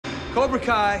Cobra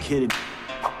Kai Kid.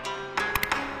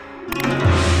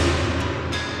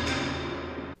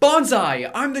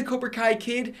 Bonsai! I'm the Cobra Kai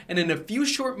Kid, and in a few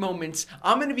short moments,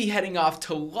 I'm going to be heading off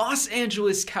to Los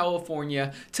Angeles,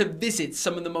 California to visit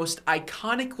some of the most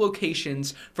iconic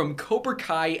locations from Cobra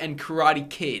Kai and Karate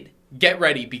Kid. Get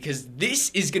ready, because this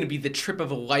is going to be the trip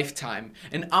of a lifetime,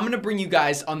 and I'm going to bring you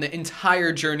guys on the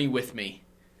entire journey with me.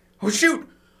 Oh shoot!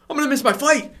 I'm going to miss my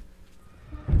flight!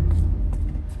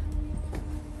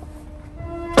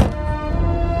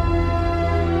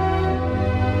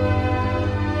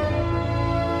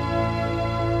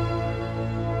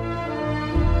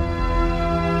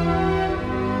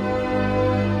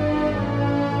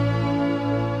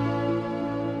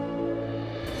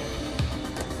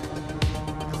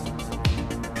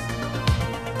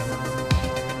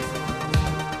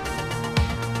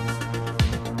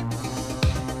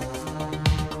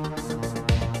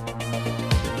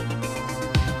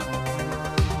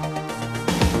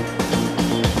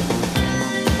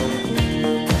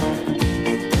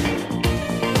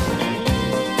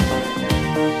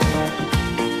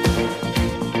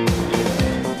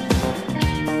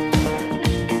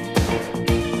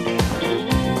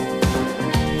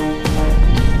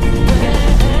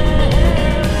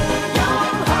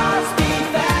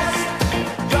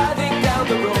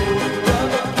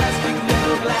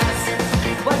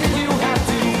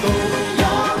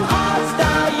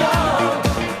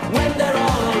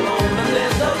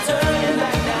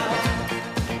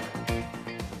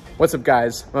 What's up,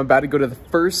 guys? I'm about to go to the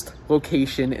first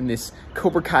location in this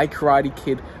Cobra Kai Karate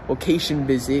Kid location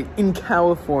visit in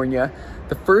California.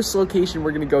 The first location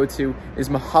we're gonna go to is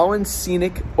Mulholland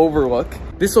Scenic Overlook.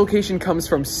 This location comes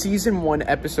from season 1,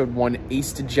 episode 1,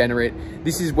 Ace Degenerate.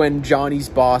 This is when Johnny's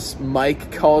boss,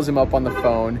 Mike, calls him up on the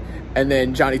phone, and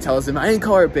then Johnny tells him, I didn't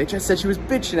call her a bitch, I said she was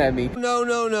bitching at me.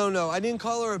 No. I didn't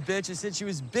call her a bitch. I said she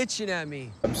was bitching at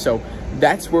me. So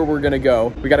that's where we're gonna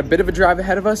go. We got a bit of a drive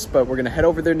ahead of us, but we're gonna head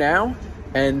over there now,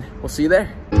 and we'll see you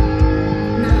there.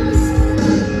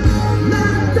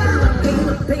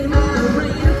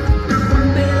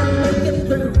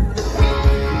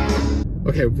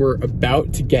 Okay, we're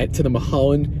about to get to the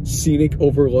Mulholland Scenic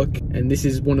Overlook, and this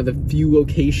is one of the few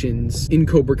locations in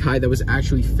Cobra Kai that was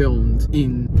actually filmed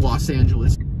in Los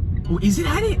Angeles. Oh, is it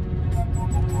at it?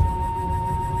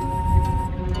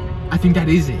 I think that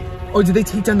is it. Oh, did they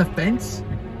take down the fence?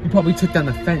 You probably took down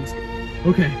the fence.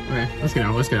 Okay, let's get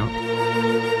out, let's get out.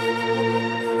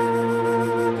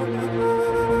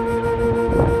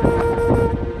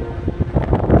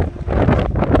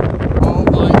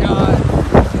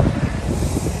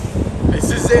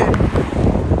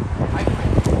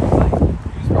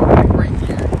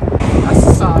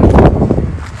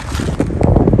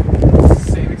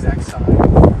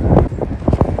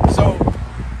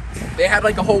 Had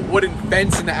like a whole wooden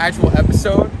fence in the actual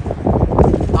episode.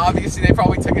 Obviously they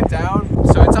probably took it down,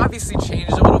 so it's obviously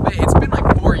changed a little bit. It's been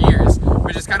like 4 years,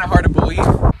 which is kind of hard to believe.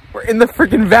 We're in the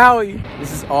freaking valley.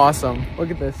 This is awesome. Look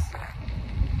at this.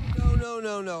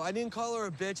 No. I didn't call her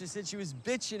a bitch. I said she was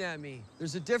bitching at me.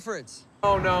 There's a difference.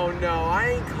 Oh no, I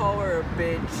ain't call her a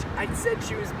bitch. I said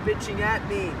she was bitching at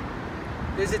me.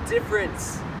 There's a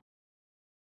difference.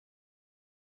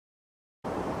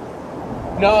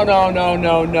 No,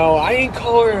 I ain't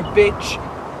call her a bitch.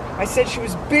 I said she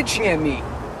was bitching at me.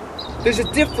 There's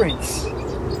a difference.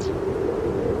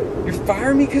 You're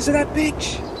firing me because of that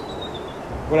bitch?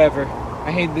 Whatever.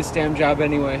 I hate this damn job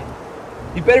anyway.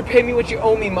 You better pay me what you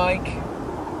owe me, Mike.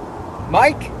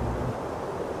 Mike?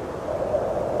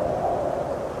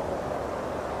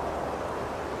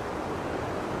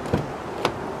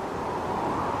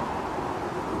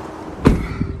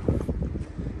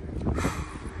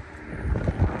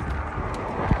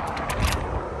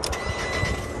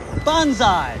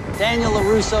 Bonsai! Daniel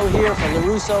LaRusso here for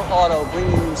LaRusso Auto,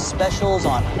 bringing you specials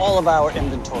on all of our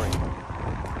inventory.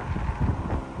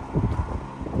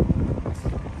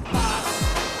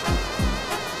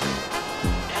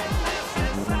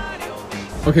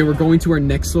 Okay, we're going to our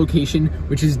next location,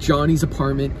 which is Johnny's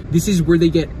apartment. This is where they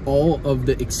get all of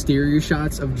the exterior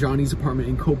shots of Johnny's apartment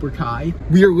in Cobra Kai.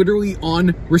 We are literally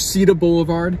on Reseda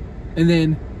Boulevard, and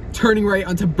then turning right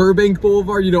onto Burbank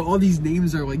Boulevard. You know, all these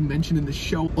names are like mentioned in the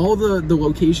show. All the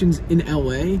locations in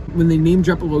LA, when they name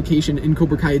drop a location in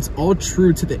Cobra Kai, it's all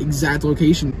true to the exact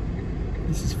location.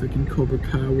 This is freaking Cobra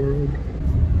Kai world.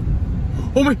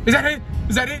 Oh my, is that it?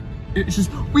 Is that it? It's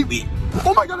just, wait.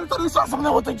 Oh my God, I thought I saw something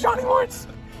that looked like Johnny Lawrence.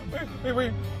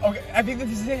 Wait. Okay, I think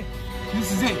this is it.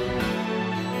 This is it.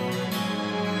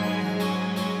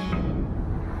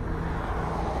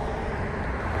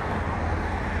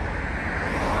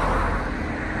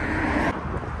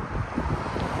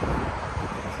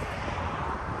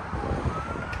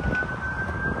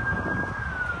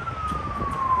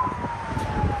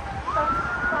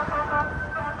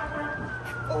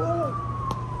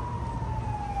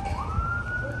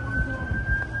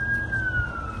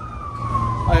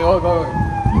 Look.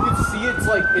 You can see it's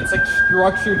like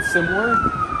structured similar.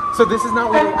 So this is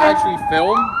not where they actually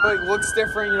film. But it looks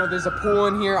different. You know, there's a pool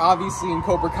in here. Obviously in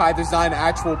Cobra Kai, there's not an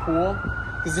actual pool.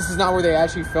 Because this is not where they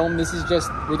actually film. This is just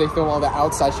where they film all the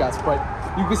outside shots. But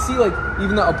you can see like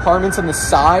even the apartments on the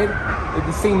side, like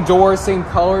the same doors, same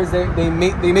colors. They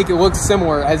make it look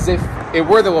similar as if it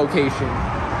were the location,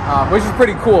 which is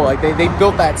pretty cool. Like they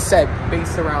built that set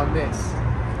based around this.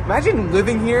 Imagine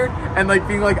living here and like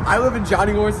being like, I live in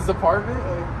Johnny Lawrence's apartment.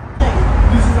 Like,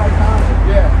 this is iconic.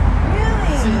 Yeah.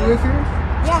 Really? So you live here?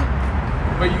 Yeah.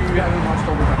 But you haven't watched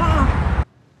Cobra Kai.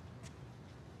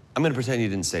 I'm gonna pretend you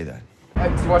didn't say that.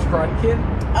 Did you watch Karate Kid?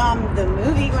 The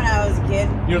movie when I was a kid.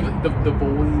 You know the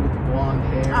bully with the blonde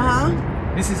hair.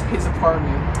 This is his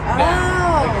apartment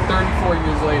now, like 34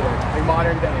 years later, like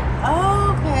modern day.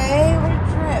 Oh, okay, what a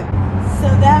trip. So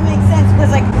that makes sense because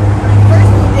like when I first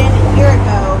moved in a year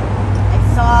ago, I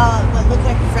saw what looked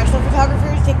like professional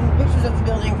photographers taking pictures of the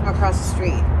building from across the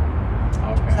street.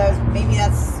 Okay. So maybe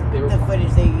that's the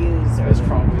footage they use. That's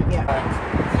probably yeah.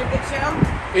 Is it a good show?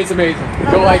 It's amazing.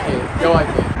 You'll like it. You'll like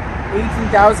it.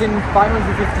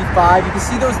 18,555. You can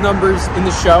see those numbers in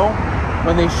the show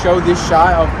when they show this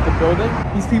shot of the building.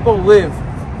 These people live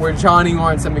where Johnny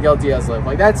Lawrence and Miguel Diaz live.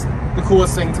 Like, that's the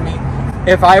coolest thing to me.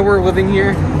 If I were living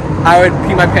here, I would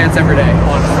pee my pants every day,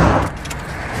 honestly.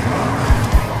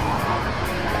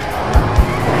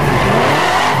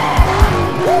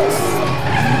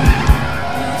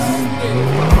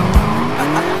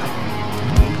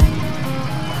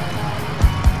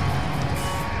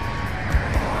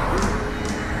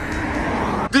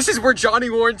 This is where Johnny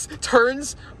Lawrence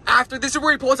turns after. This is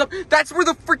where he pulls up. That's where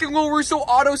the freaking LaRusso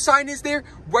auto sign is there.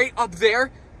 Right up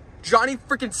there. Johnny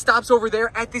freaking stops over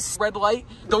there at this red light.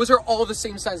 Those are all the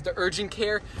same signs. The urgent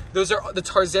care. Those are the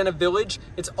Tarzana village.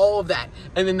 It's all of that.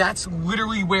 And then that's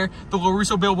literally where the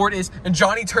LaRusso billboard is. And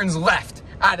Johnny turns left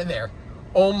out of there.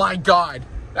 Oh my God.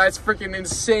 That's freaking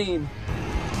insane.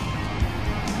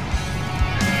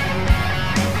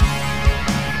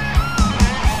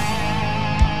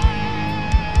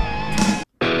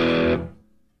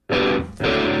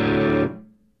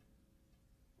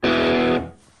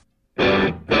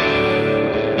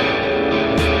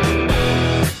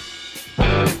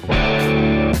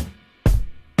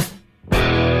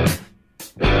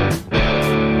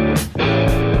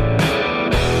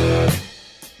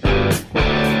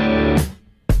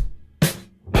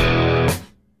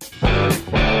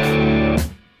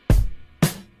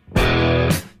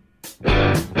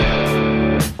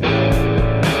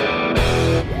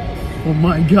 Oh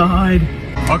my God.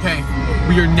 Okay,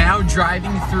 we are now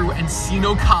driving through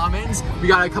Encino Commons. We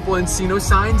got a couple Encino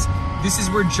signs. This is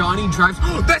where Johnny drives.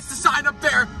 Oh, that's the sign up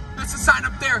there. That's the sign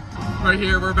up there. Right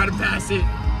here, we're about to pass it.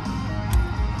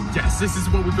 Yes, this is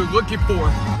what we've been looking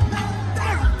for.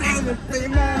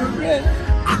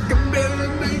 I can barely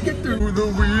make it through the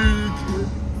week.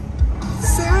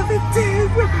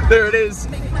 17. There it is.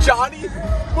 Johnny,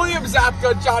 William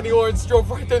Zapka, Johnny Lawrence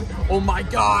drove right there. Oh my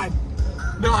God.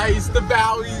 Nice, the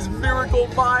valleys, Miracle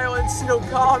Mile, Encino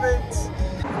Commons.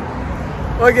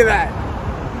 Look at that.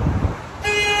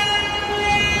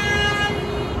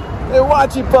 Hey,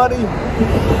 watch it, buddy.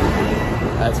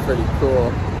 That's pretty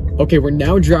cool. Okay, we're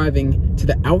now driving to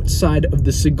the outside of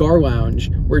the Cigar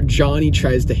Lounge where Johnny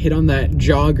tries to hit on that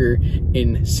jogger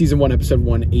in season 1, episode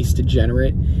 1, Ace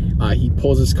Degenerate. He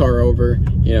pulls his car over,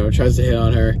 you know, tries to hit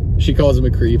on her. She calls him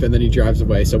a creep and then he drives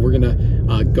away. So we're gonna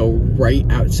go right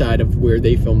outside of where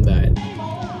they filmed that.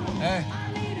 Hey.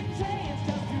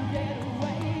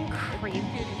 Creep.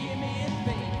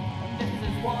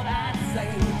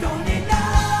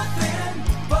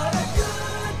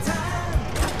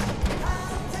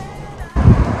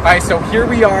 All right, so here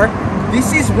we are.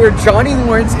 This is where Johnny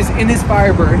Lawrence is in his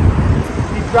Firebird.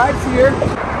 He drives here.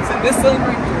 It's in this lane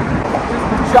right here. There's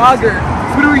the jogger,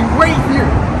 literally right here.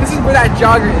 This is where that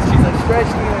jogger is. She's like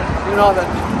stretching and doing all the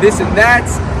this and that,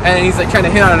 and he's like trying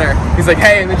to hit on her. He's like,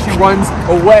 hey, and then she runs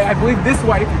away. I believe this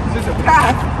way. There's a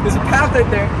path. There's a path right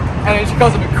there, and then she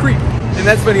calls him a creep. And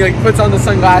that's when he like puts on the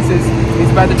sunglasses. He's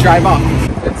about to drive off.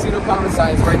 Encino Commons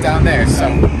sign is right down there. So.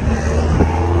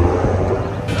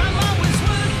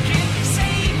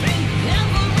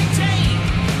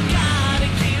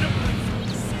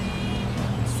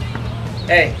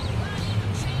 Hey,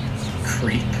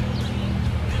 creep.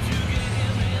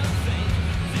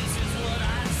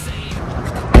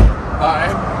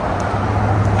 Alright,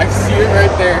 I see it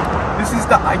right there. This is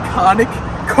the iconic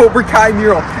Cobra Kai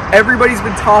mural. Everybody's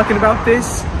been talking about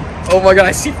this. Oh my God,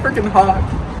 I see freaking Hawk.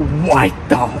 What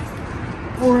the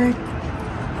frick?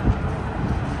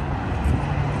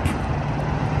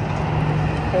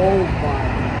 Oh my,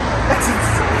 that's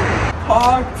insane.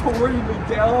 Tory,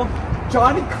 Miguel,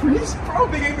 Johnny, Kreese, bro,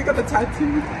 they even got the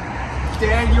tattoo.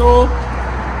 Daniel,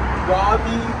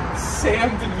 Robby, Sam,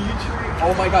 Dimitri.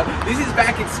 Oh my god, this is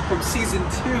back from season 2.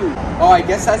 Oh, I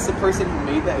guess that's the person who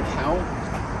made the account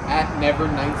at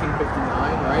Never1959,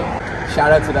 right?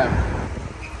 Shout out to them.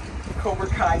 Cobra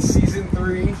Kai season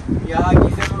 3. Yeah, you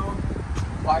know.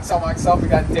 Wax on, wax off. We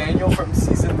got Daniel from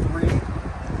season 3.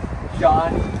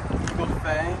 Johnny,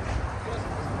 Blvd.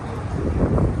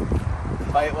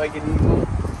 Fight like an eagle.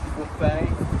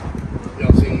 Blvd.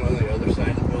 Y'all seen one of the other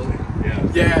sides of the building?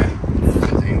 Yeah.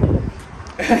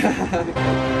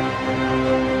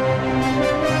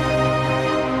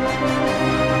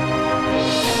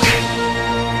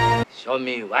 Show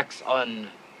me wax on,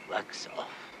 wax off.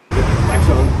 Wax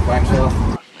on, wax off.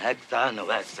 Wax on,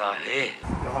 wax off. Hey.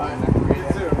 You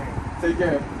too. Take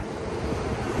care.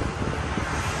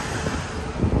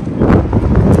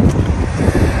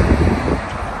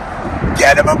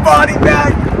 Get him a body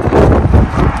bag!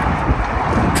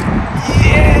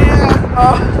 Yeah!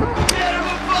 Get him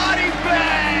a body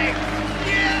bag!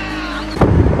 Yeah!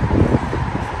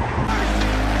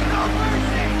 No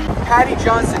mercy! Patty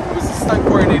Johnson, who was the stunt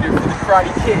coordinator for the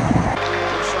Karate Kid.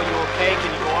 So you okay?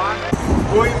 Can you go on?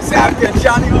 William Zabka,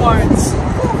 Johnny Lawrence.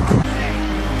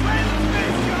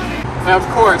 And of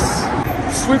course,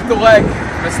 sweep the leg,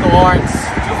 Mr. Lawrence. Do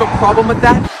you have a problem with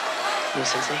that? No,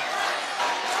 Sensei.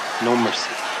 No mercy.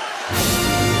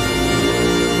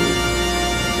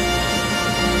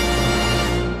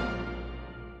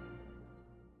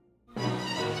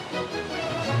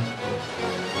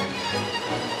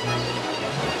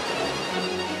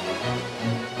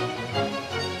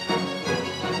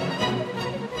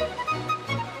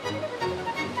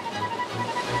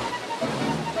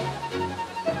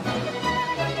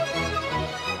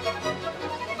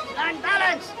 Learn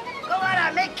balance. Go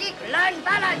on, make kick. Learn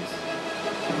balance.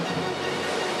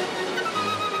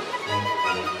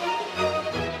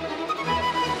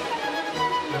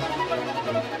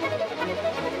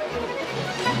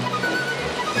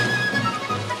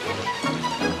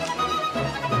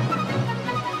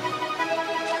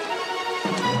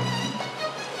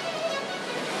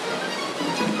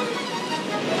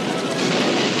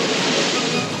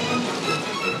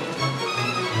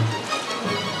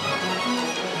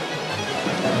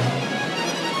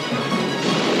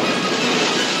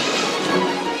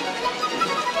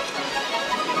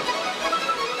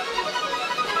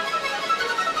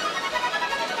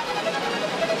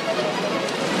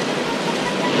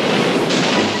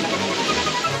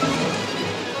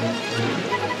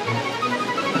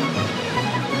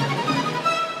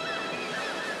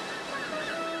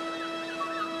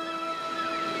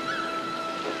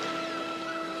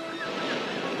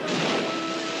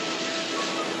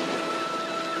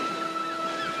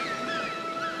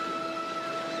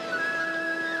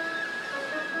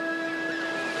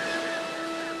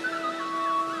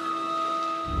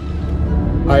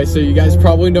 Alright, so you guys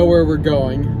probably know where we're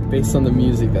going based on the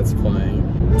music that's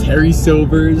playing. Terry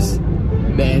Silver's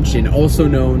mansion, also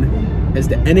known as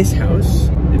the Ennis house.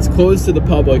 It's closed to the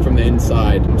public from the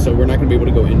inside, so we're not gonna be able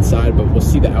to go inside, but we'll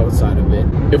see the outside of it.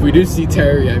 If we do see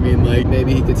Terry, I mean, like,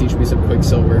 maybe he could teach me some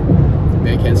Quicksilver.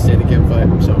 Man can't stand a campfire,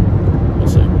 so we'll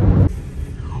see.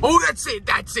 Oh, that's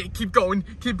it, keep going.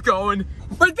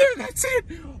 Right there, that's it.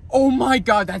 Oh my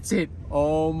god, that's it.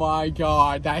 Oh my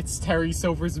god, that's Terry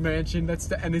Silver's mansion. That's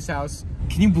the Ennis house.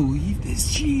 Can you believe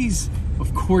this? Jeez.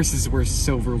 Of course this is where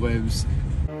Silver lives.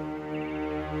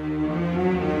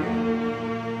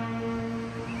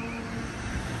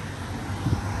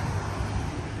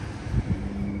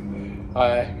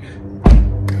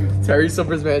 Terry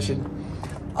Silver's mansion.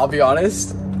 I'll be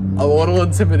honest, I'm a little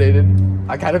intimidated.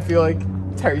 I kind of feel like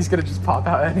Terry's gonna just pop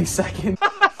out any second.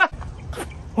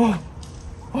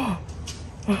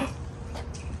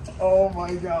 Oh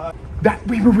my god.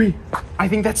 Wait. I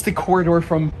think that's the corridor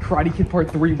from Karate Kid Part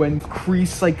 3 when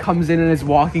Kreese like comes in and is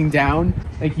walking down.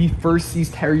 Like he first sees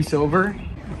Terry Silver.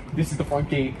 This is the front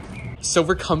gate.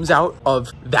 Silver comes out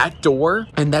of that door,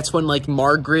 and that's when like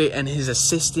Margaret and his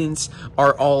assistants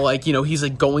are all like, you know, he's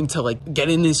like going to like get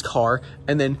in his car,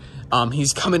 and then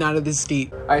he's coming out of this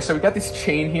gate. All right, so we got this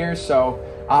chain here, so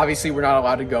obviously we're not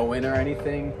allowed to go in or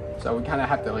anything, so we kind of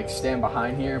have to like stand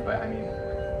behind here, but I mean,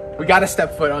 we gotta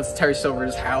step foot onto Terry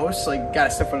Silver's house. Like, gotta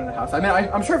step foot in the house. I mean,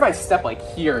 I'm sure if I step like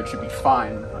here, it should be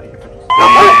fine. Like, if I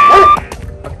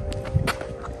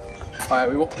just... All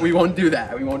right, we won't do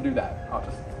that. We won't do that. I'll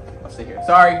stay here.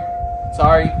 Sorry.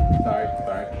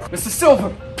 Mr.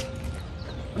 Silver,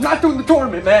 I'm not doing the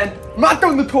tournament, man. I'm not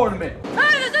doing the tournament.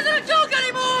 Hey, this isn't a joke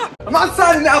anymore! I'm not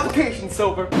signing the application,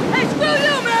 Silver. Hey, screw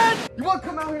you, man! You want to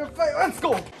come out here and fight? Let's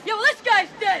go. Yo, this guy's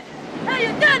dead. Hey,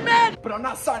 you're dead, man. But I'm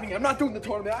not signing it. I'm not doing the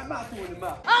tournament. I'm not doing the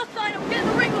map. I'll sign him. Get in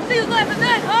the ring. We'll see you laughing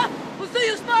then, huh? We'll see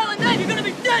you smiling then. You're gonna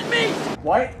be dead meat.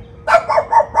 What?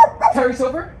 Terry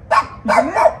Silver? He's in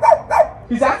there?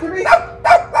 He's after me?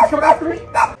 He's coming after me?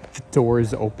 The door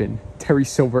is open. Terry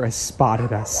Silver has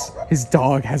spotted us. His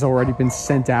dog has already been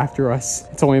sent after us.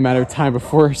 It's only a matter of time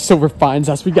before Silver finds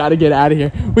us. We gotta get out of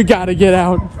here. We gotta get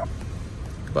out.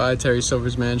 Bye, Terry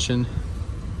Silver's mansion.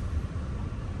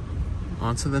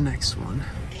 On to the next one.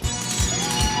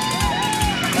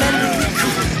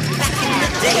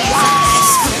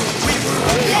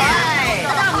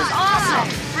 That was awesome.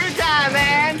 Free time,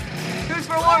 man. Who's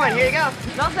for warming? Here you go.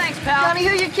 No thanks, pal. Johnny,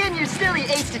 who you kidding? You're still the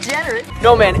ace degenerate.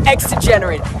 No, man.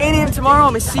 Ex-degenerate. 8 a.m. tomorrow.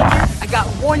 I'm a senior. I got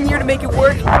 1 year to make it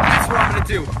work. That's what I'm gonna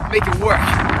do. Make it work.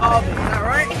 Oh, is that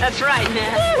right? That's right,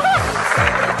 man.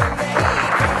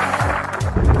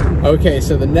 Okay,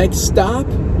 so the next stop,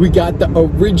 we got the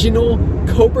original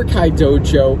Cobra Kai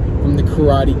dojo from the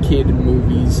Karate Kid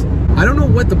movies. I don't know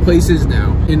what the place is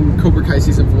now in Cobra Kai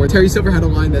season 4. Terry Silver had a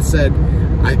line that said,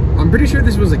 I'm pretty sure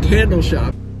this was a candle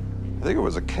shop. I think it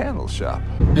was a candle shop.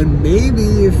 And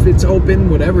maybe if it's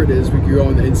open, whatever it is, we could go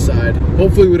on the inside.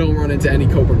 Hopefully we don't run into any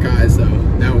Cobra Kais though.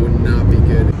 That would not be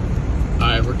good. All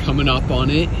right, we're coming up on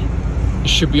it. It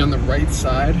should be on the right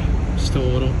side. Still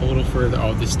a little further.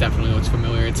 Oh, this definitely looks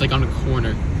familiar. It's like on a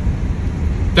corner.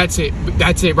 That's it.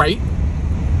 That's it, right?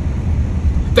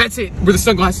 That's it. Where the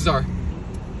sunglasses are.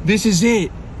 This is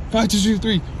it. 5, 2, 2,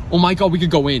 3. Oh my God, we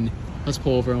could go in. Let's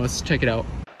pull over and let's check it out.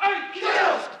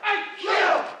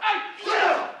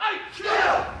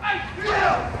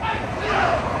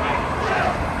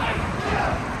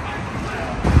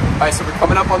 All right, so we're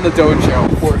coming up on the dojo.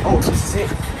 Oh, this is it.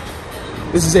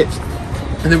 This is it.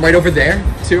 And then right over there,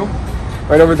 too.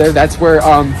 Right over there, that's where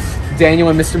Daniel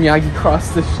and Mr. Miyagi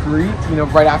crossed the street, you know,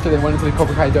 right after they went into the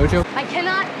Cobra Kai dojo. I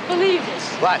cannot believe this.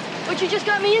 What? What you just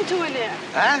got me into in there.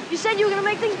 Huh? You said you were gonna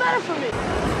make things better for me.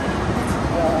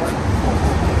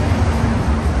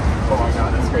 Oh my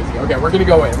God, that's crazy. Okay, we're gonna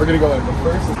go in. We're gonna go in. But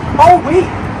first. Oh wait!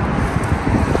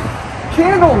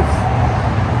 Candles!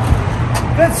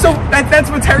 That's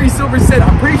what Terry Silver said.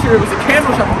 I'm pretty sure it was a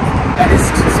candle shop. That is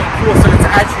so cool. So it's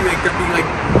actually like gonna be like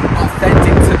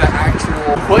authentic to the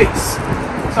actual place.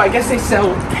 So I guess they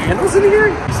sell candles in here?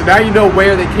 So now you know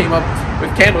where they came up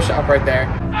with candle shop right there.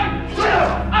 I'm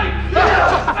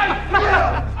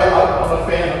a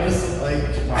fan of this, like,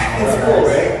 wow. It's cool,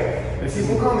 right?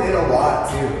 People come in a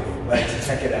lot too, like to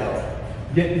check it out.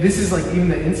 Yeah, this is like, even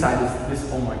the inside is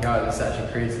this, oh my God, it's actually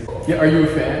crazy. Yeah, are you a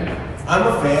fan? I'm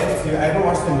a fan too. I haven't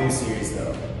watched the new series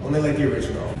though, only like the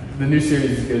original. The new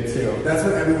series is good too. That's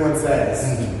what everyone says,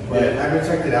 but I haven't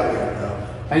checked it out yet though.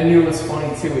 And you know what's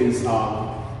funny too is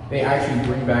they actually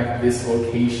bring back this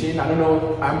location. I don't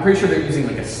know, I'm pretty sure they're using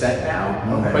like a set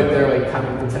now, but they're like kind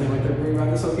of pretending like they're bringing back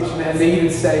this location. And they even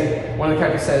say, one of the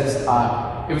characters says,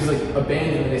 it was like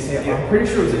abandoned, and they say, I'm pretty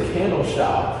sure it was a candle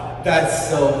shop. That's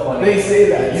so funny. They say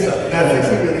that. You know, that's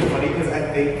actually really funny because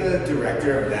I think the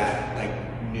director of that like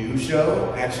new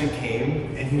show actually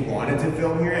came and he wanted to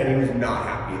film here and he was not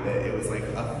happy that it was like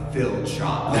a filled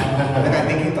shop. Like I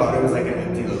think he thought it was like an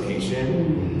empty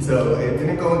location, so it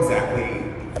didn't go exactly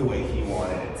the way he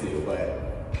wanted it to, but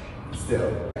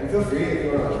still. Feel free if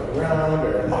you want to look around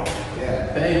or like,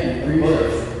 yeah. Thank you.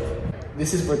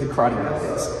 This is where the karate map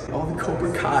is. All the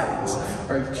Cobra Kais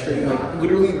are training, like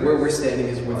literally where we're standing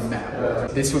is where the map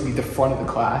was. This would be the front of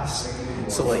the class.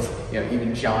 So like, you know,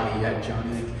 even Johnny, you had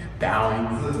Johnny like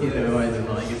bowing, you know, and then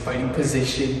like in fighting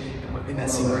position. In that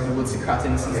scene where he looks across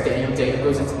and he sees Daniel, Daniel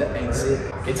goes into the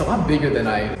exit. It's a lot bigger than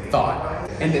I thought.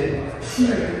 And then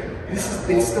here,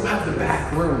 they still have the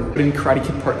back room. But in Karate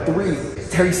Kid Part 3,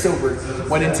 Terry Silver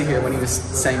went into here when he was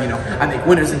saying, you know, I make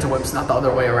winners into wimps, not the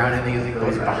other way around. I think he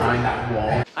goes behind that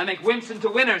wall. I make wimps into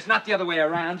winners, not the other way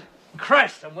around.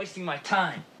 Christ, I'm wasting my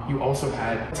time. You also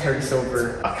had Terry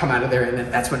Silver come out of there, and then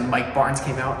that's when Mike Barnes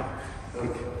came out.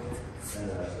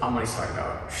 Somebody's talking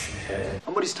about shithead.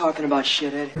 Somebody's talking about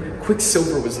shithead.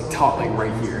 Quicksilver was like taught like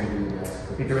right here.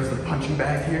 I think there was the punching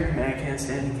bag here. Man can't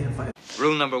stand, he can't fight.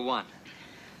 Rule number 1.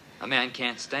 A man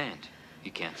can't stand. He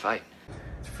can't fight.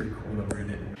 It's pretty cool to read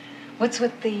it. What's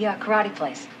with the karate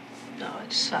place? No,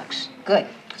 it sucks. Good,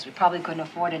 because we probably couldn't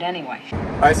afford it anyway.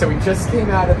 Alright, so we just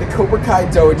came out of the Cobra Kai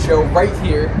dojo right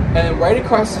here, and then right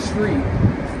across the street,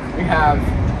 we have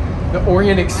the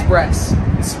Orient Express.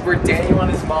 This is where Daniel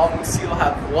and his mom, Lucille,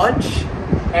 have lunch,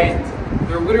 and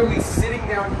they're literally sitting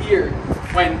down here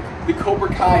when the Cobra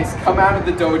Kais come out of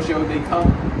the dojo, they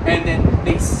come, and then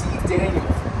they see Daniel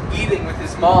eating with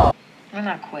his mom. We're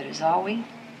not quitters, are we?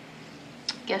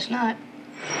 Guess not.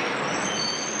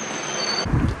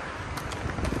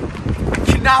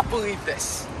 cannot believe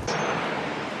this.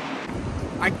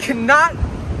 I cannot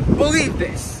believe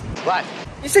this. What?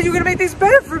 You said you were gonna make things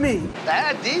better for me.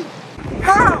 I did?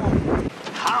 How?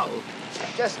 How?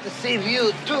 Just to save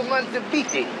you 2 months of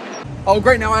beating. Oh,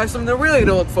 great, now I have something really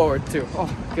to look forward to.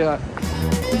 Oh, God.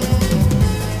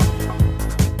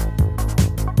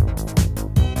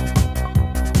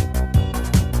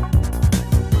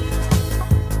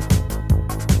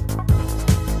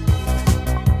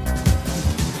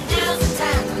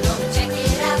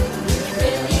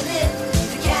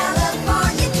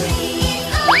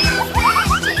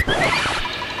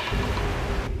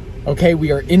 Okay,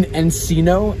 we are in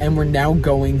Encino and we're now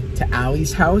going to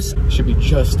Allie's house. Should be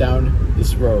just down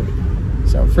this road.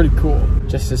 So pretty cool.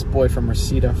 Just this boy from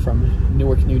Reseda from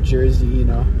Newark, New Jersey, you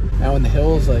know. Now in the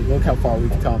hills, like look how far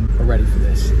we've come. We're ready for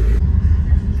this.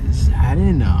 I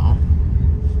didn't know.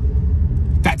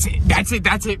 That's it, that's it,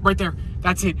 that's it, right there.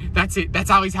 That's it, that's it,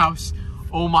 that's Allie's house.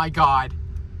 Oh my God,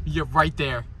 you're right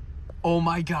there. Oh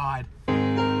my God.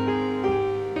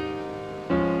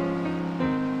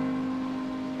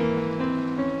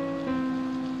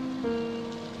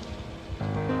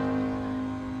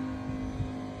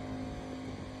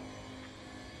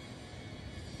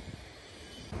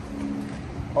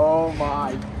 Oh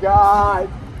my God.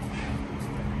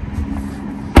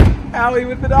 Allie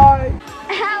with an eye.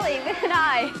 Allie with an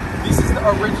eye. This is the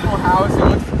original house. It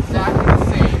looks exactly the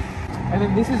same. And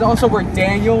then this is also where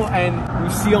Daniel and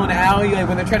Lucille and Allie, like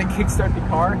when they're trying to kickstart the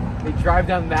car, they drive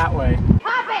down that way.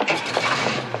 Pop it!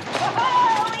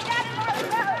 Oh, we got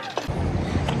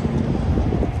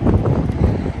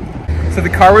it. So the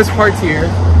car was parked here.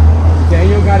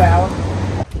 Daniel got out.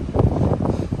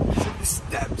 These are the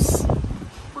steps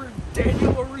where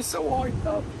Daniel LaRusso walked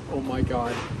up. Oh my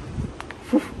God.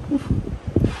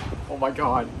 Oh my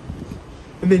God.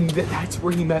 And then that's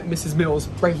where he met Mrs. Mills,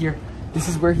 right here. This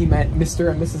is where he met Mr.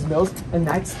 and Mrs. Mills, and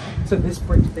that's, so this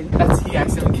bridge thing, he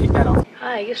accidentally kicked that off.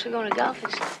 Hi, I guess we're going to golf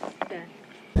then.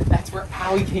 That's where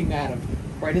Allie came at him,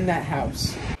 right in that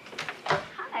house.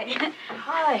 Hi.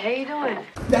 Hi, how you doing?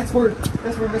 That's where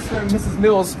Mr. and Mrs.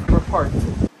 Mills were parked.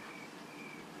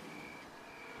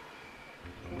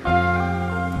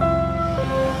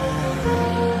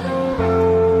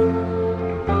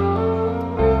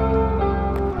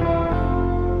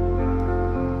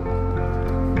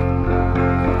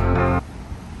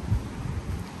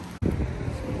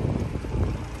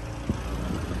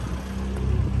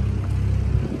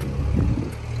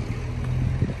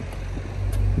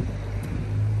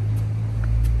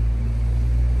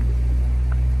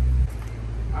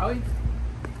 Allie?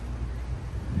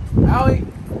 Allie?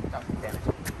 Oh, damn it.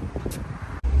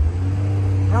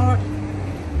 Allie?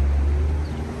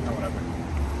 Oh, whatever.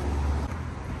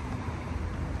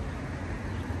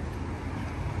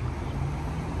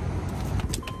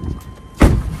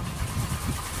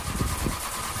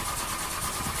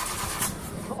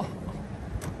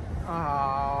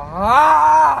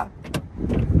 Ah!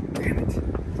 Damn it.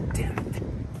 Damn it.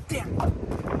 Damn it.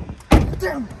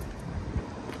 Damn it.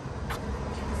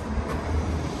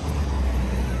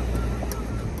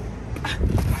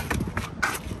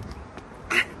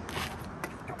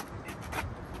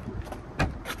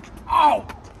 Oh!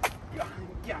 Yeah.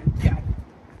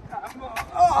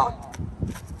 Oh!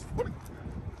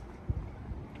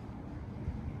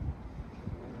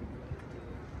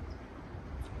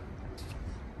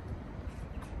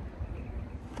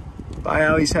 Bye,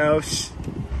 Allie's house.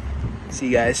 See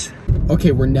you guys.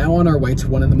 Okay, we're now on our way to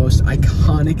one of the most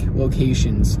iconic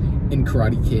locations in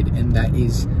Karate Kid, and that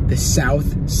is the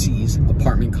South Seas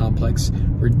apartment complex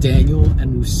where Daniel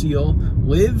and Lucille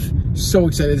live. So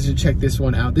excited to check this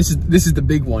one out. This is the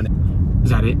big one. Is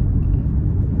that it?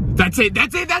 That's it,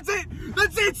 that's it, that's it!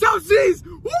 That's it, South Seas!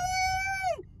 Woo!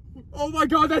 Oh my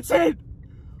God, that's it!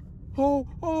 Oh,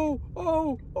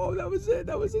 that was it.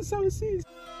 That was the South Seas.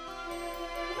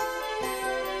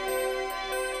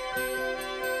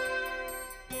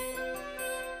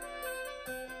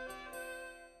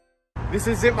 This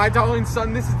is it, my darling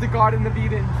son. This is the Garden of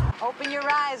Eden. Open your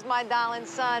eyes, my darling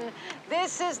son.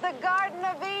 This is the Garden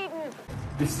of Eden.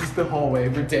 This is the hallway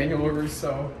where Daniel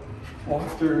LaRusso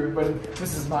walked through when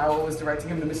Mrs. Milo was directing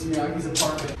him to Mr. Miyagi's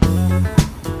apartment.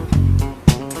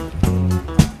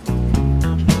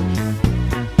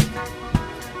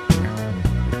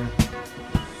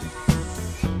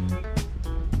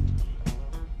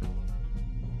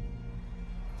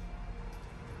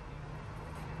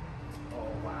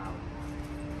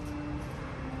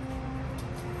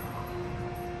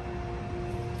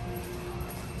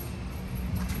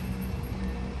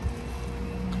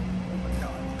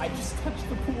 I just touched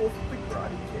the pool from the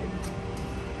Karate Kid.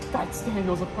 That's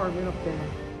Daniel's apartment up there.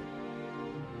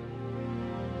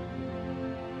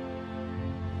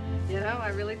 You know, I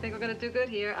really think we're gonna do good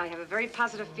here. I have a very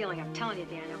positive feeling. I'm telling you,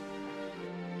 Daniel.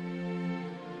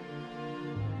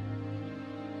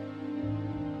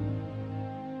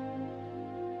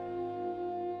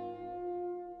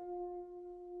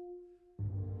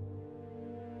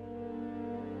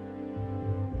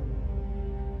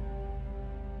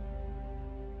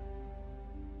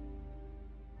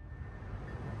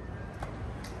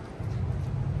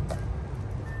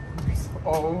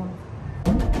 Oh.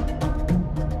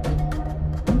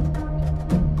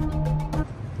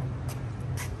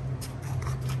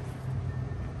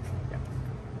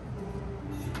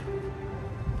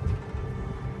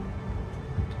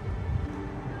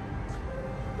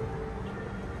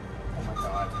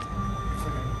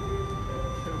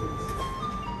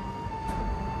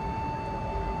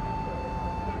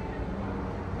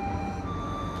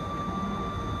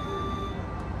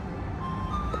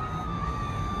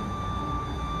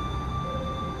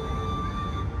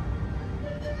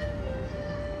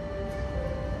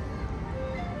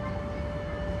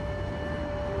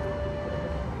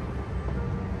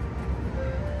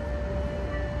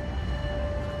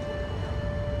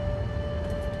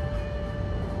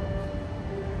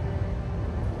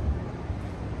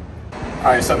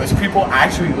 Alright, so there's people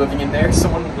actually living in there.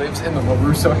 Someone lives in the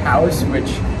LaRusso house, which,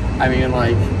 I mean,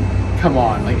 like, come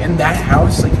on. Like, in that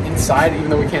house, like, inside, even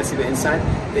though we can't see the inside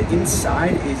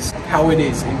is how it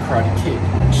is in Karate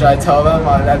Kid. Should I tell them?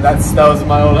 That was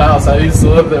my old house. I used to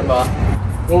live there, ma.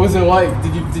 What was it like?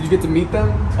 Did you get to meet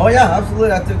them? Oh yeah,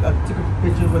 absolutely. I took a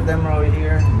picture with them right over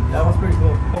here. That was pretty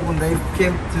cool. When they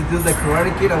came to do the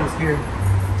Karate Kid, I was here.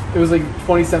 It was like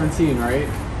 2017, right?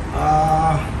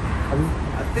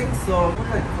 I think so. It was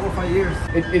like 4 or 5 years.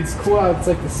 It's cool how it's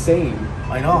like the same.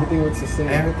 I know. Everything looks the same.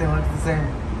 Everything looks the same.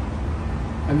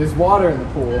 And there's water in the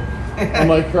pool.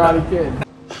 Unlike Karate Kid.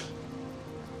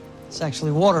 It's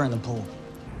actually water in the pool.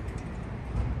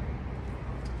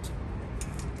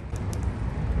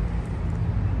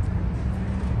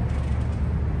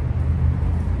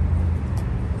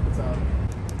 What's up?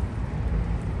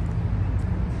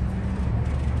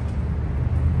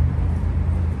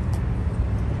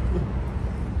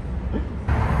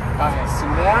 Alright, so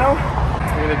now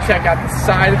we're gonna check out the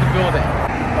side of the building.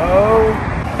 Oh,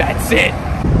 that's it.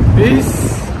 This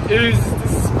is the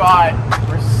spot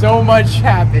where so much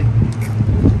happened.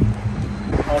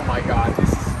 Oh my god,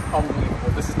 this is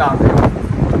unbelievable. This is not real.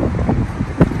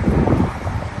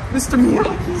 Mr.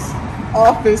 Miyagi's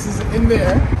office is in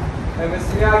there. Hey,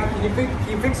 Mr. Miyagi, can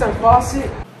you fix our faucet?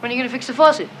 When are you gonna fix the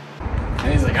faucet?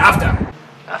 And he's like, after.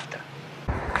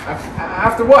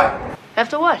 After what?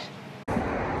 After what?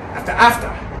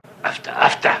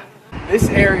 After. This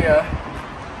area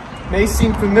may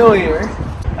seem familiar.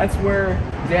 That's where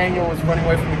Daniel was running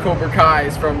away from the Cobra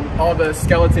Kais, from all the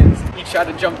skeletons. He tried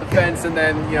to jump the fence and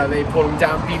then, you know, they pulled him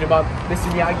down, beat him up.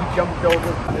 Mr. Miyagi jumped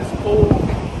over. This whole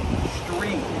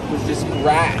street was just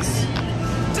grass.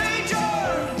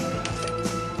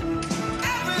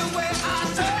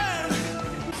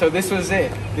 So this was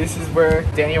it. This is where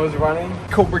Daniel was running.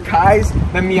 Cobra Kai's,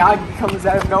 then Miyagi comes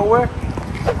out of nowhere.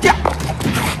 Yeah.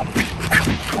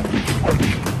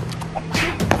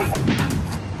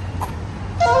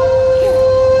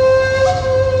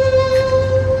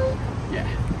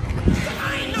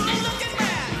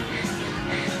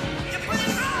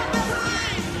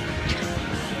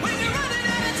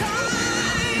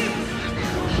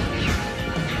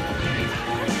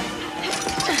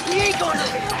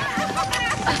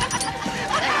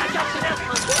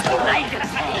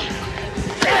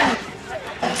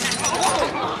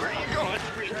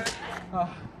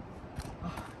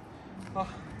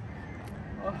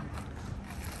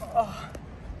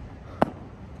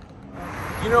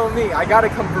 You know me, I gotta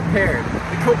come prepared.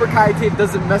 The Cobra Kai Kid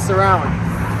doesn't mess around.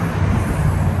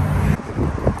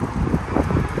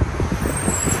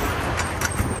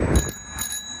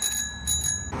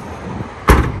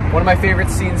 One of my favorite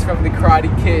scenes from The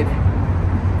Karate Kid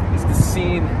is the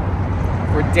scene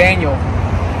where Daniel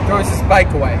throws his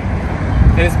bike away.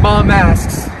 And his mom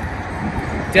asks,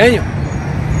 Daniel,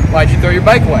 why'd you throw your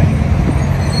bike away?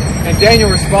 And Daniel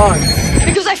responds,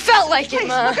 because I felt like it,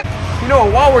 Ma. You know,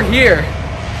 while we're here,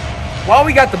 while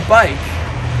we got the bike,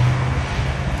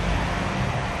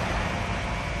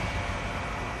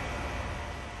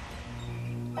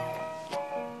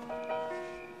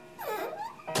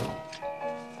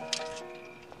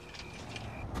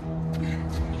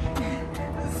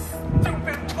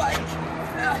 Stupid bike.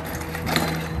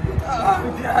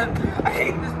 Oh, God. I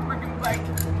hate this freaking bike.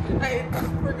 I hate this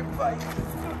freaking bike.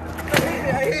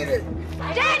 I hate it.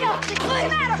 Daniel, what's the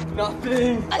matter?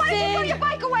 Nothing. Why did you throw your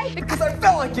bike away? Because I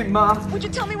felt like it, Ma. Would you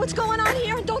tell me what's going on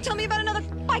here and don't tell me about another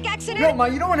bike accident? No, Ma,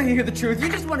 you don't want to hear the truth. You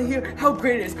just want to hear how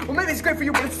great it is. Well, maybe it's great for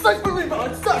you, but it sucks for me, Ma.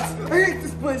 It sucks. I hate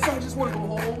this place. I just want to go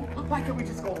home. Why can't we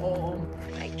just go home?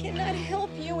 I cannot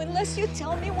help you unless you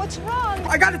tell me what's wrong.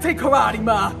 I gotta take karate,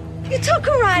 Ma. You took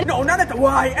karate? No, not at the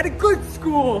Y. At a good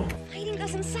school. Fighting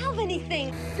doesn't solve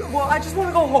anything. Well, I just want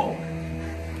to go home.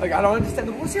 Like, I don't understand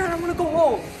the rules here. I don't want to go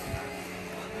home.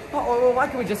 Oh, why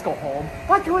can't we just go home?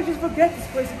 Why can't we just forget this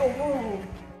place and go home?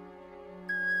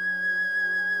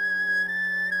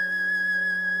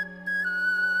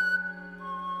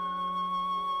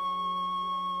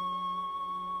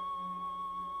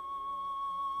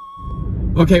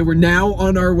 Okay, we're now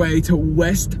on our way to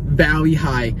West Valley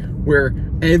High, where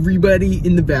everybody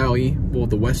in the valley, well,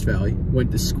 the West Valley,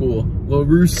 went to school.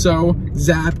 LaRusso,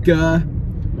 Zapka,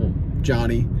 well,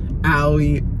 Johnny,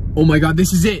 Allie. Oh my God,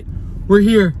 this is it. We're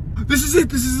here. This is it.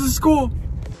 This is the school.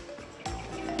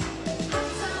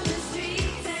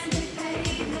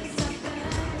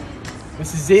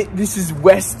 This is it. This is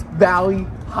West Valley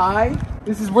High.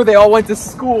 This is where they all went to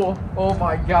school. Oh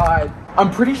my God.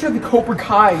 I'm pretty sure the Cobra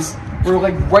Kais were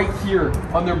like right here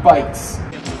on their bikes.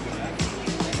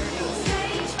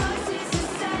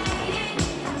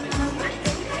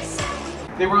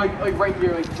 They were like right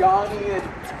here, like Johnny and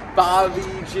Bobby,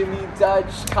 Jimmy,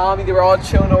 Dutch, Tommy, they were all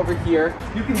chilling over here.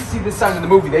 You can see this sign in the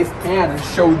movie. They pan and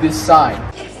show this sign.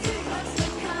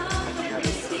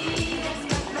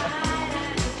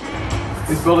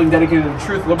 This building dedicated to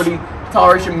truth, liberty,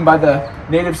 toleration by the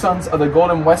native sons of the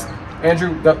Golden West.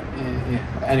 Andrew,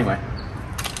 anyway.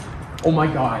 Oh my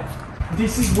God.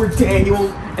 This is where Daniel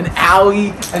and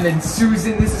Allie and then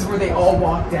Susan, this is where they all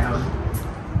walk down.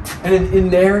 And then in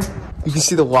there, you can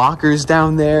see the lockers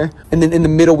down there. And then in the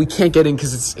middle, we can't get in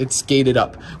because it's gated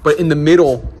up. But in the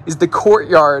middle is the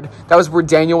courtyard. That was where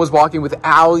Daniel was walking with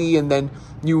Allie. And then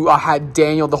you had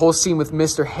Daniel, the whole scene with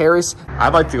Mr. Harris.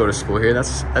 I'd like to go to school here.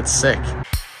 That's sick.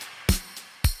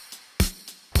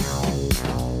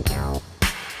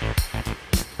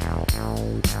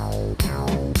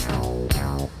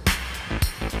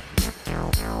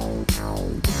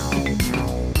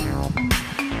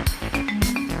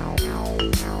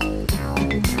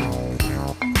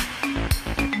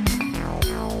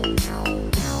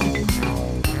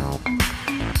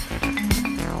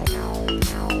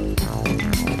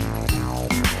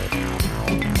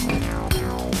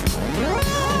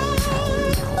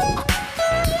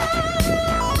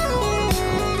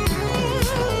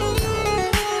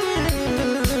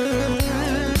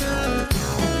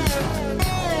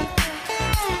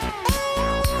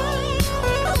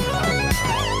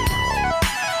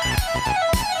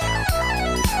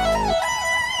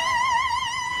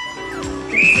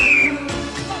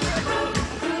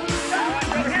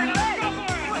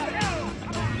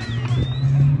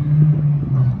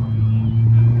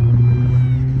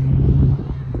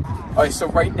 Alright, so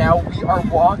right now we are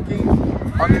walking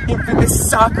on the infamous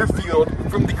soccer field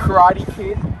from the Karate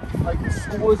Kid. Like, the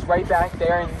school is right back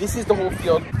there, and this is the whole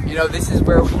field. You know, this is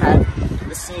where we had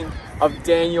the scene of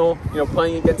Daniel, you know,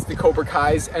 playing against the Cobra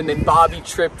Kais, and then Bobby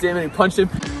tripped him and he punched him.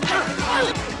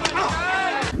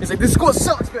 He's like, this school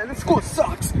sucks, man. This school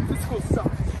sucks. This school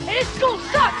sucks. This school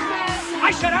sucks, man.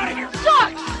 I shut out of here.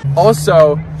 Sucks.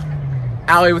 Also,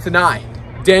 Allie with an I,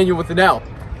 Daniel with an L.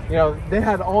 You know, they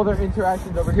had all their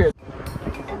interactions over here.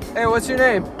 Hey, what's your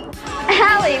name?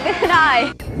 Allie with an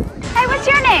I. Hey, what's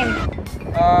your name?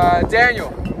 Daniel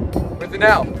with an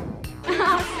L.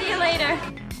 I'll see you later.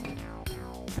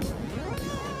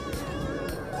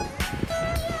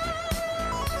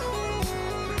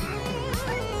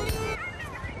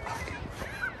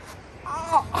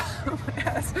 Oh, my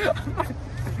ass.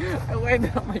 I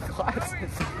landed on my glasses.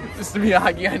 Just to be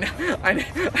Miyagi,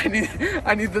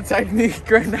 I need the technique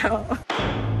right now.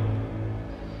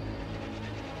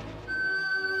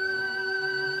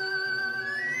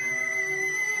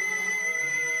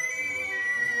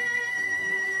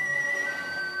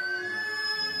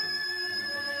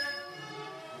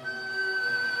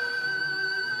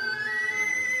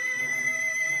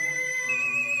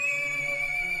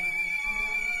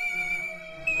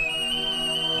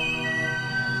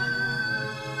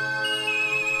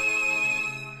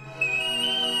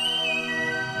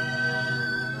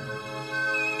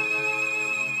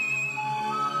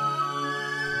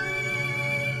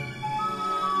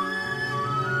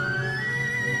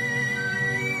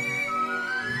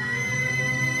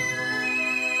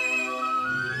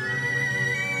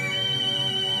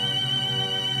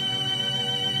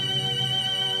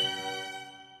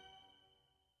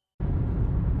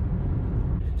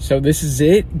 So this is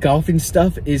it. Golfing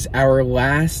Stuff is our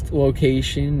last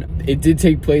location. It did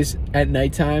take place at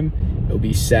nighttime. It'll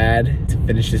be sad to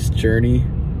finish this journey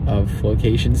of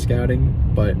location scouting,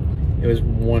 but it was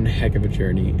one heck of a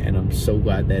journey, and I'm so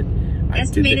glad that I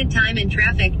Estimated did it. time in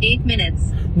traffic, 8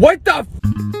 minutes. What the f?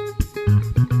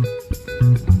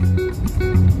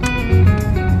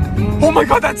 Oh my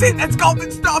god, that's it! That's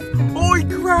Golfing Stuff! Holy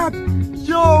crap!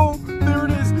 Yo, there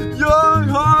it is! Young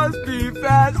Hoss Be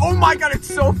Fast! Oh my god, it's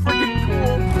so freaking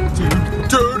cool!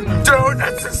 Dude,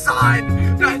 that's the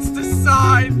sign! That's the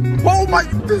sign! Oh my,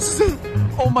 this is it!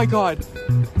 Oh my god!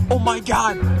 Oh my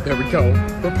god! There we go.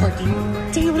 We're parking.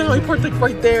 Damn it, I parked like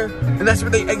right there. And that's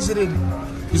where they exited.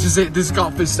 This is it. This is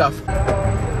Golfing Stuff.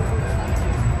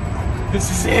 This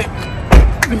is it.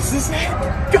 This is it.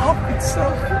 Golfing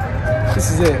Stuff. This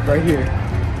is it right here.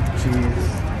 Jeez.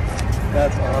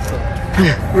 That's awesome.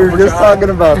 We were just talking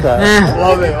about that.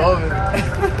 Love it, love it.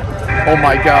 Oh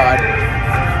my god.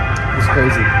 It's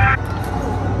crazy.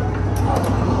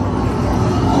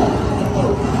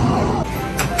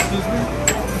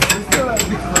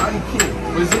 The Karate Kid.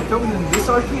 Was it filmed in this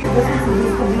arcade?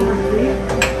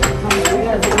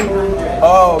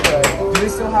 Oh, okay. Do they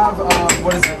still have,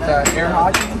 what is it, air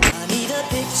hockey? I need a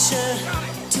picture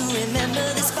to remember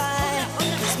this by,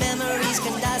 because memories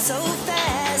can die so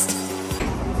fast.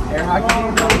 Air hockey?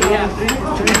 Yeah.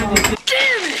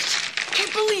 Damn it!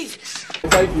 Can't believe this.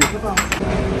 Thank you.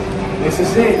 This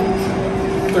is it.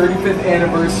 35th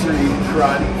anniversary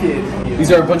Karate Kid.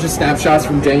 These are a bunch of snapshots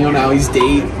from Daniel and Allie's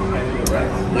date.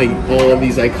 Like all of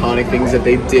these iconic things that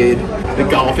they did. The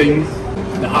golfing,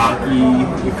 the hockey,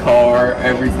 the car,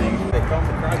 everything.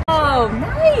 Oh,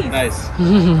 nice. Nice.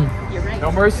 You're right.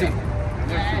 No mercy.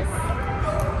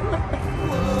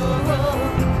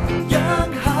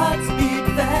 Young hearts beat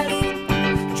fast,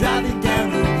 driving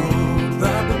down the road,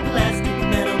 rubber, plastic,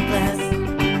 metal, glass.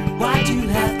 Why'd you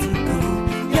have to go?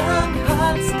 Young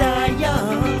hearts die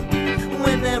young,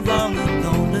 when they're wrong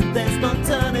alone, and there's no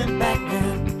turning back now.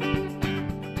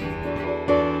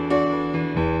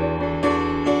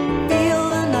 Feel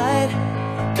the night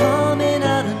coming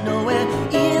out of nowhere,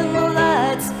 in the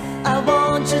lights, I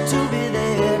want you to be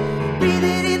there. Breathe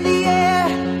it in the air,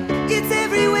 it's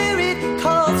everywhere, it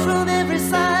calls from every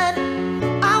side.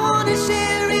 I want to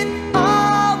share it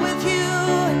all with you.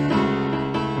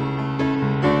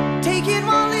 Take it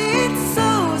while it's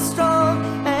so strong,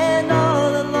 and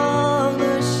all along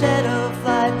the shadow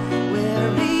flight, we're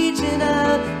reaching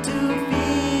out to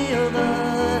feel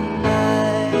the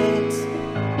night.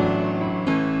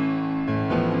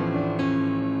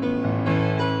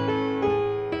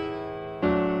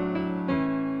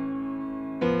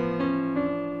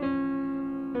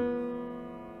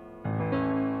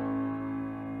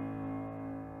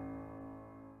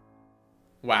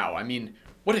 Wow, I mean,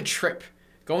 what a trip.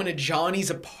 Going to Johnny's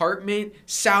apartment,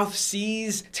 South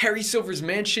Seas, Terry Silver's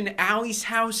mansion, Allie's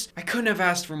house. I couldn't have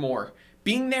asked for more.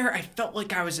 Being there, I felt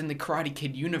like I was in the Karate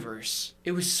Kid universe.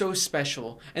 It was so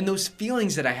special, and those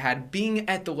feelings that I had being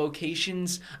at the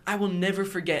locations, I will never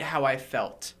forget how I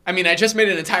felt. I mean, I just made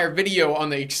an entire video on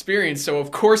the experience, so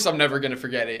of course I'm never gonna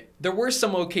forget it. There were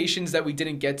some locations that we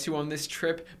didn't get to on this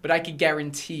trip, but I could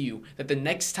guarantee you that the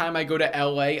next time I go to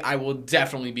LA, I will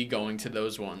definitely be going to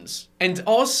those ones. And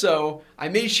also, I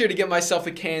made sure to get myself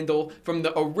a candle from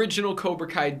the original Cobra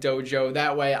Kai dojo,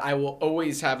 that way I will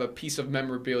always have a piece of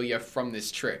memorabilia from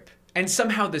this trip. And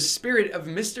somehow the spirit of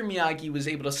Mr. Miyagi was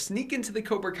able to sneak into the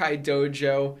Cobra Kai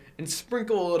dojo and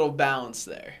sprinkle a little balance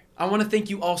there. I want to thank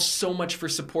you all so much for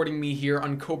supporting me here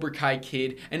on Cobra Kai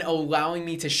Kid and allowing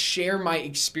me to share my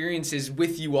experiences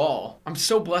with you all. I'm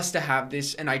so blessed to have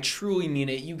this, and I truly mean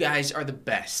it. You guys are the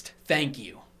best. Thank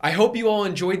you. I hope you all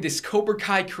enjoyed this Cobra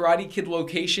Kai Karate Kid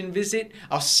location visit.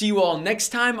 I'll see you all next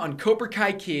time on Cobra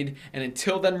Kai Kid, and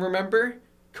until then, remember,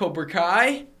 Cobra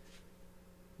Kai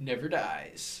never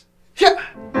dies. Yeah.